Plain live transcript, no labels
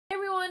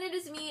everyone,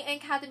 it is me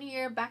and Catherine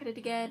here, back at it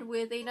again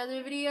with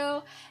another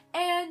video,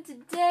 and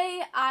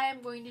today I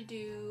am going to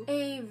do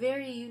a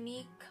very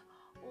unique,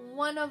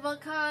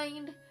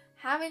 one-of-a-kind,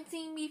 haven't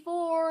seen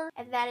before,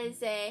 and that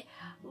is a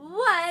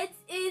what's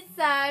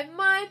inside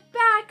my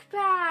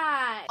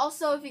backpack.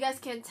 Also, if you guys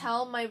can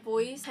tell, my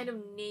voice kind of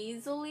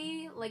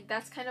nasally, like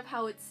that's kind of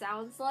how it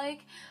sounds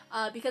like,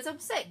 because I'm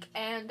sick,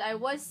 and I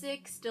was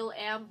sick, still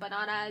am, but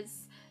not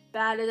as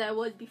bad as I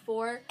was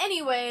before.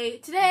 Anyway,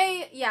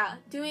 today, yeah,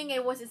 doing a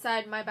what's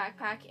inside my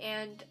backpack,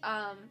 and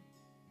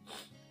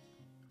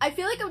I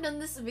feel like I've done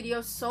this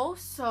video so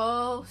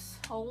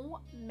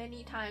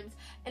many times,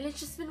 and it's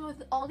just been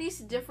with all these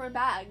different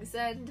bags,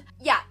 and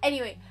yeah,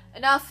 anyway,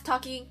 enough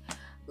talking,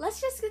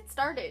 let's just get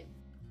started.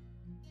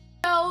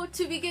 So,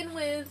 to begin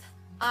with,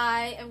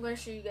 I am going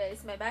to show you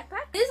guys my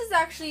backpack. This is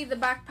actually the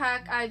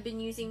backpack I've been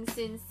using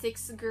since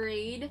 6th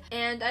grade,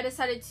 and I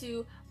decided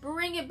to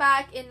bring it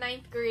back in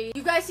 9th grade.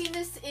 You guys seen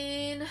this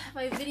in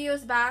my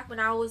videos back when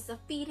I was a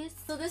fetus.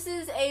 So this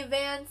is a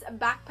Vans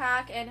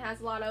backpack and has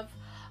a lot of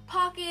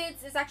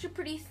pockets. It's actually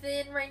pretty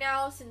thin right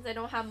now since I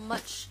don't have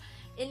much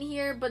in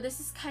here, but this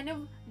is kind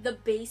of the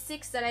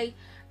basics that I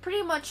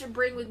pretty much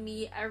bring with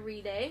me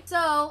every day.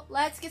 So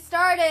let's get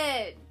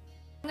started.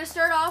 I'm gonna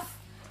start off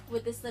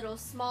with this little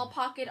small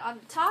pocket on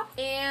the top,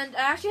 and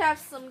I actually have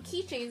some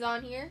keychains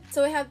on here.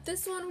 So I have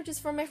this one, which is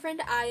from my friend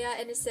Aya,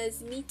 and it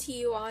says "Me to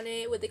You" on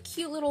it with a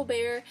cute little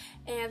bear,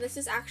 and this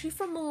is actually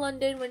from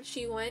London when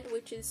she went,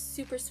 which is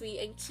super sweet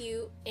and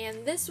cute.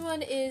 And this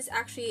one is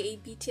actually a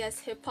BTS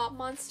hip-hop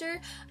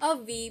monster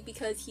of V,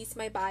 because he's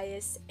my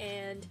bias,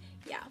 and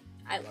yeah,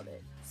 I love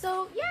it.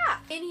 So yeah,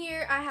 in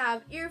here I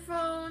have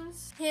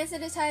earphones, hand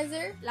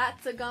sanitizer,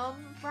 lots of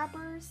gum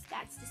wrappers,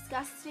 that's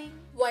disgusting,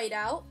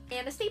 whiteout,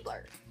 and a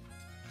stapler.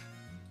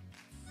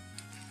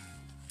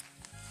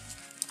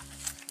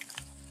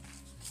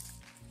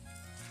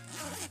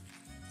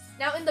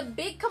 Now in the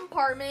big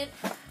compartment,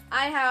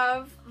 I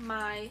have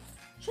my,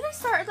 should I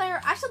start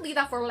there? I should leave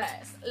that for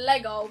last.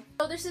 Lego.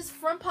 So there's this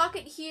front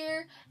pocket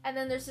here, and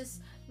then there's this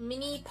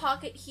mini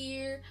pocket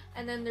here,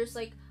 and then there's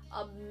like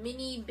a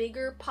mini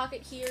bigger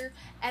pocket here,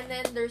 and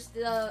then there's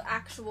the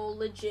actual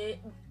legit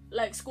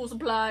like school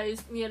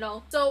supplies, you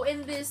know. So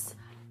in this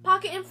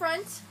pocket in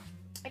front,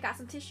 I got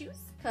some tissues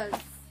because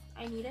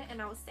I need it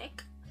and I was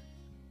sick.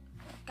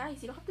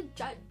 Guys, you don't have to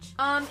judge.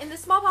 In the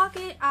small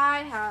pocket, I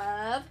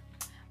have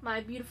my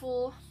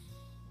beautiful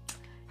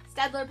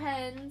Staedtler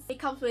pens. It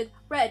comes with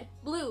red,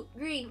 blue,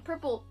 green,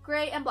 purple,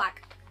 gray, and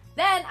black.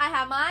 Then I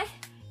have my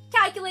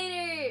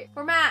calculator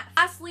for math.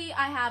 Lastly,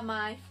 I have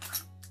my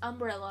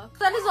umbrella. So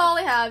that is all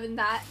I have in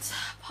that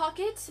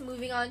pocket.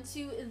 Moving on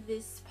to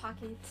this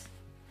pocket.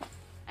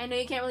 I know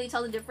you can't really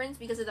tell the difference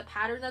because of the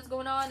pattern that's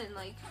going on, and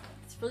like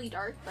it's really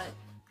dark, but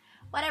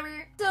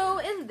whatever. So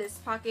in this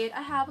pocket,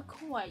 I have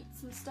quite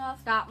some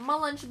stuff. Got my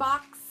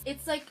lunchbox.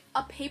 It's like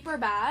a paper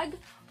bag,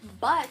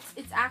 but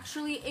it's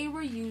actually a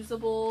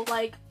reusable,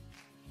 like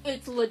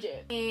it's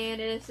legit.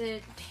 And it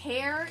isn't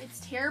tear, it's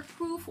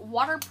tear-proof,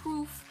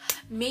 waterproof,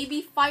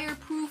 maybe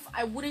fireproof.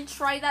 I wouldn't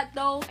try that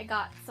though. I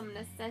got some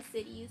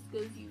necessities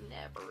because you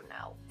never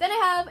know. Then I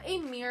have a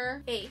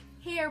mirror, a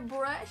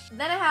hairbrush.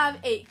 Then I have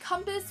a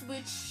compass,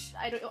 which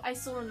I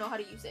still don't know how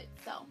to use it,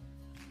 so.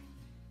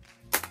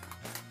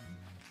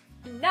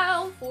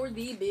 Now for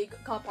the big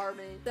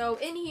compartment. So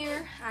in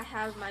here, I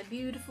have my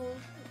beautiful,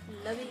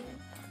 loving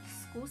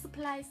school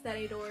supplies that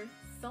I adore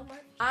so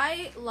much.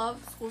 I love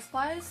school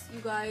supplies.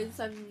 You guys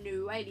have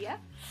no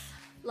idea.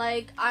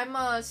 Like, I'm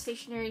a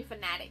stationery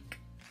fanatic.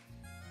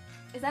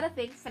 Is that a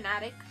thing?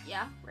 Fanatic?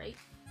 Yeah, right?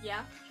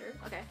 Yeah, sure.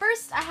 Okay.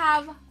 First, I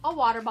have a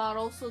water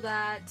bottle so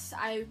that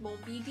I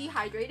won't be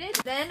dehydrated.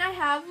 Then I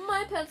have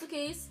my pencil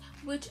case,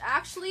 which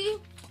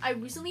actually I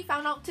recently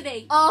found out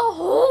today.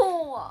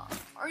 Oh,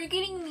 are you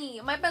kidding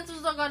me? My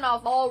pencils are gonna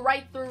fall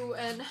right through,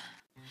 and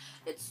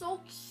it's so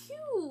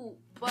cute.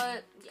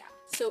 But yeah.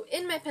 So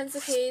in my pencil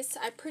case,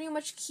 I pretty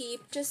much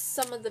keep just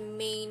some of the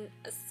main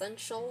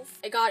essentials.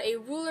 I got a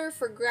ruler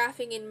for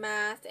graphing in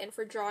math and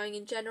for drawing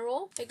in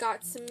general. I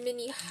got some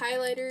mini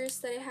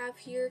highlighters that I have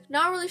here.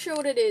 Not really sure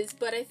what it is,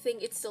 but I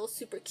think it's still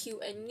super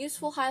cute and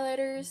useful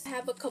highlighters. I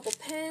have a couple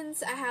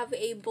pens. I have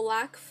a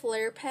black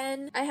Flair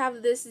pen. I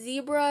have this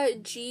Zebra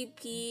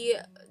GB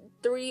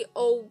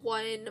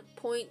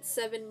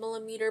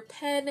 301.7mm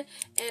pen,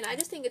 and I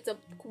just think it's a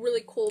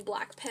really cool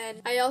black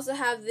pen. I also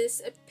have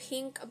this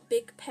pink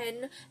Bic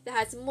pen that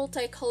has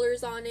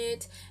multicolors on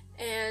it,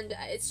 and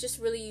it's just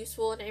really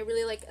useful, and I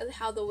really like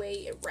how the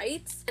way it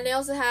writes. And I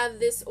also have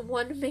this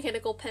one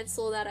mechanical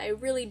pencil that I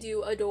really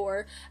do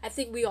adore. I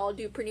think we all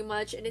do pretty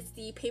much, and it's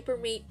the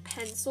Papermate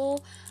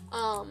pencil,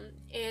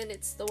 and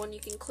it's the one you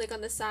can click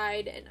on the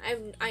side, and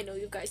I know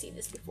you guys seen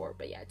this before,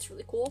 but yeah, it's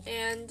really cool.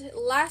 And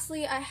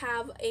lastly, I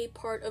have a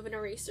part of an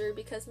eraser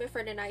because my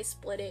friend and I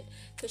split it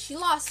because she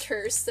lost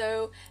hers,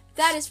 so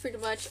that is pretty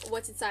much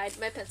what's inside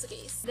my pencil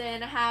case.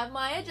 Then I have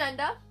my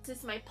agenda. This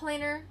is my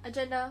planner,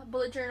 agenda,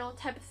 bullet journal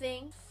type of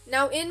thing.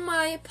 Now in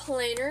my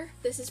planner,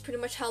 this is pretty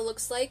much how it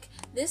looks like.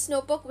 This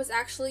notebook was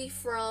actually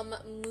from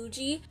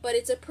Muji, but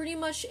it's pretty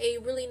much a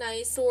really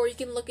nice store. You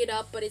can look it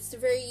up, but it's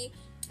very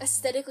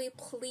aesthetically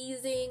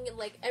pleasing,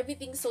 like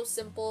everything's so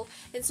simple.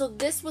 And so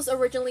this was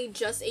originally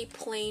just a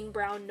plain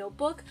brown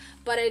notebook,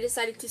 but I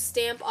decided to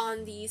stamp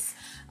on these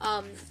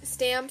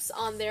stamps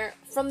on there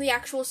from the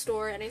actual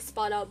store, and I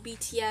spelled out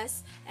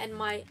BTS and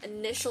my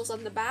initials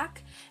on the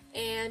back.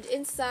 And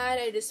inside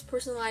I just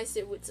personalized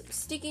it with some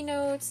sticky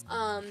notes,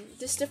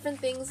 just different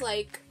things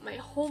like my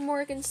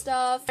homework and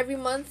stuff. Every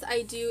month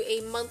I do a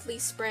monthly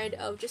spread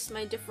of just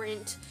my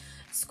different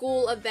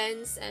school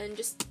events and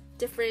just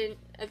different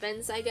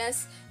events, I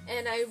guess,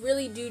 and I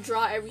really do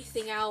draw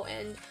everything out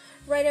and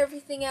write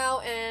everything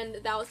out. And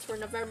that was for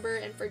November.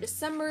 And for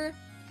December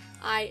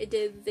I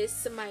did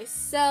this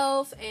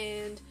myself,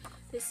 and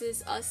this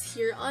is us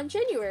here on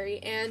January.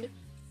 And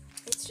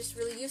it's just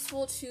really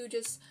useful to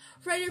just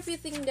write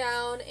everything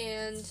down,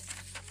 and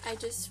I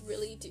just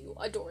really do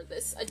adore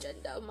this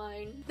agenda of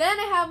mine. Then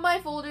I have my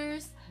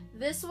folders.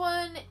 This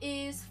one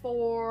is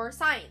for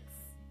science,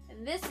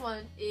 and this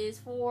one is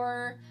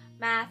for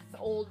math,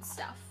 old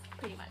stuff.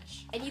 Pretty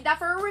much. I need that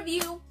for a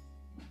review.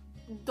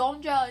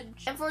 Don't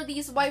judge. And for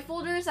these white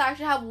folders, I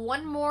actually have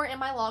one more in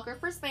my locker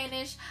for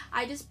Spanish.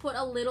 I just put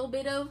a little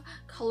bit of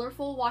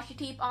colorful washi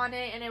tape on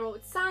it, and I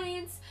wrote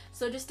science,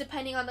 so just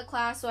depending on the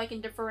class, so I can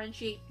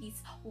differentiate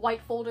these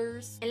white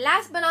folders. And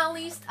last but not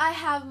least, I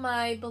have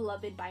my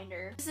beloved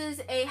binder. This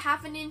is a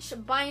 1/2 inch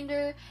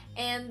binder,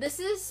 and this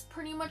is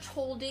pretty much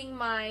holding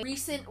my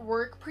recent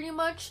work pretty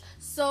much.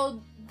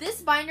 So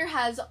this binder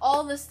has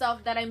all the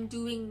stuff that I'm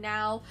doing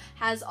now,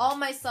 has all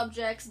my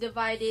subjects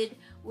divided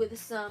with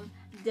some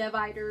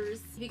dividers,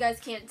 if you guys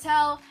can't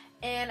tell,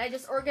 and I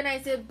just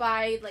organize it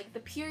by like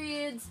the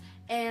periods,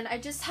 and I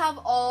just have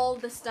all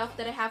the stuff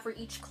that I have for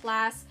each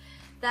class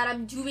that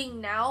I'm doing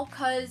now,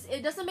 because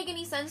it doesn't make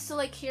any sense to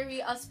like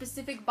carry a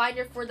specific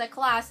binder for that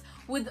class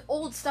with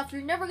old stuff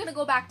you're never gonna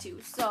go back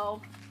to.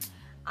 So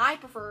I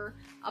prefer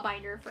a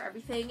binder for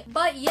everything.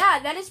 But yeah,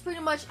 that is pretty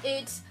much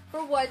it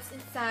for what's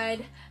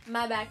inside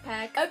my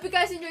backpack. I hope you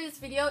guys enjoyed this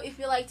video. If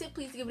you liked it,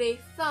 please give it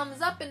a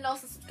thumbs up, and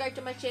also subscribe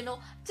to my channel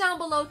down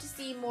below to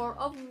see more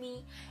of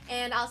me.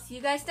 And I'll see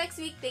you guys next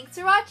week. Thanks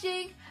for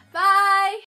watching. Bye!